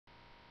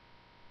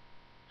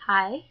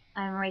Hi,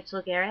 I'm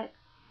Rachel Garrett.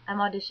 I'm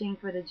auditioning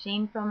for the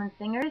Jane Froman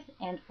Singers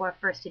and for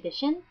First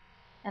Edition,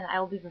 and I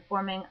will be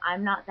performing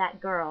I'm Not That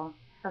Girl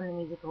from the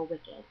musical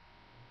Wicked.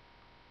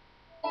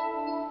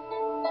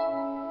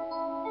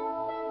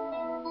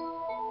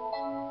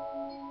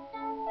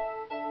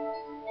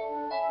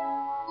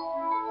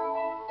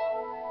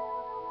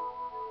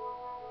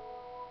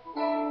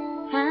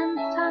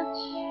 Hands touch,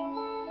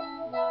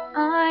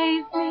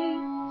 eyes meet,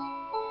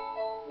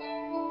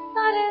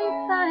 sudden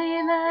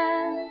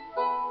silence,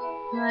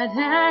 blood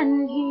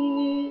and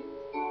heat,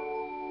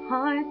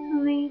 hearts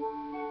leap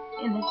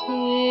in a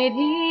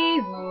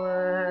giddy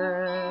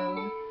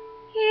whirl.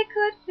 He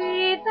could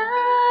be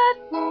that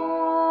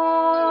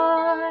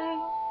boy,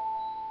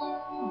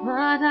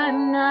 but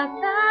I'm not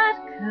that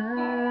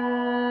girl.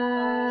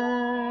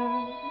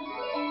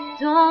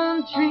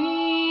 Don't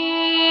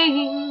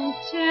dream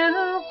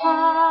too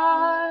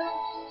hard.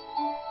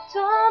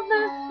 Don't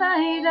lose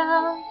sight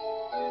of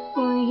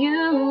who you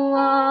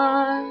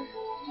are.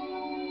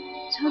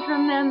 Don't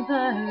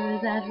remember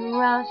that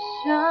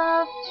rush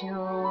of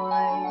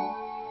joy.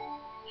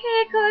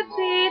 He could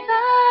be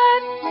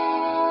that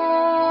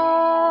boy.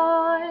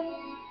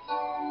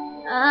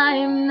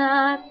 I'm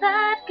not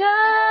that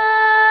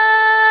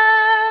girl.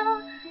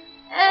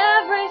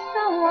 Every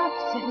so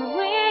often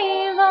we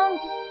long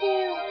to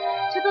feel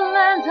to the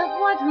land of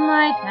what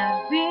might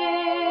have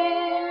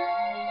been,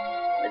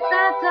 but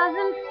that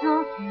doesn't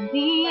soften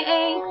the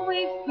ache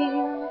we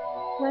feel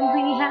when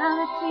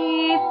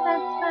reality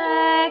sets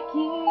back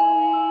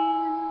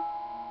in.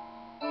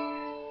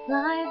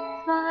 Light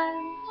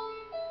smile,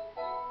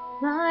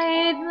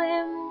 light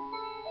limbs,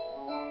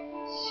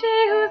 she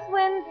who's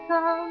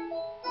winsome,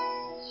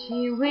 she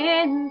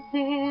wins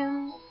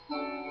him.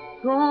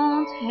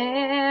 Gold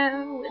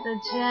hair with a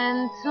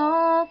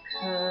gentle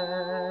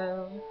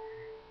curl,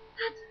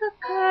 that's the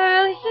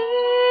girl he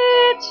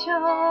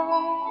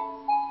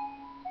chose,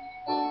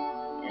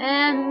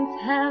 and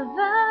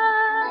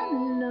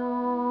heaven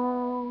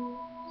knows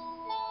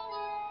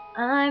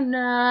I'm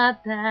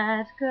not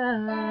that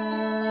girl.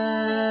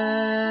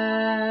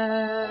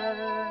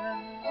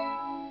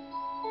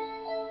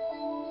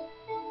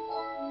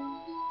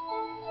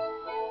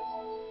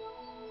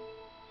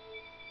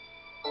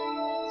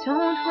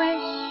 Don't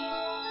wish,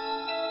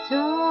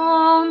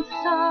 don't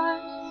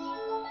start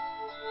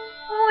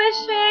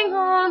wishing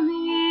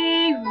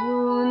only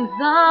wounds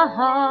the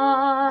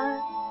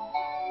heart.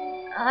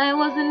 I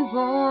wasn't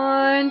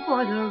born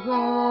for the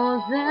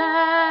rose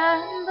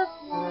and the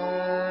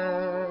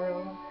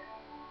pearl.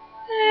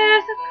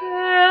 There's a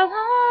girl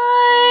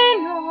I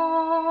know,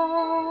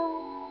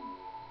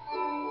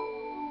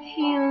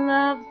 he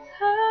loves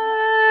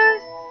her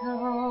so.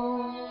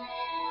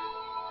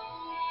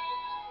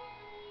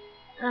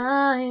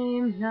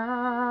 I'm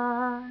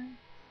not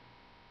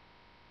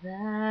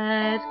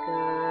that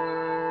girl.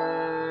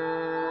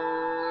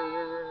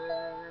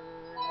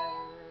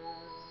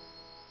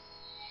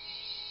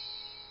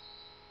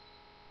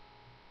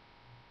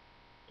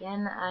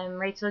 Again, I'm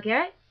Rachel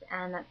Garrett,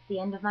 and that's the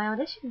end of my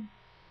audition.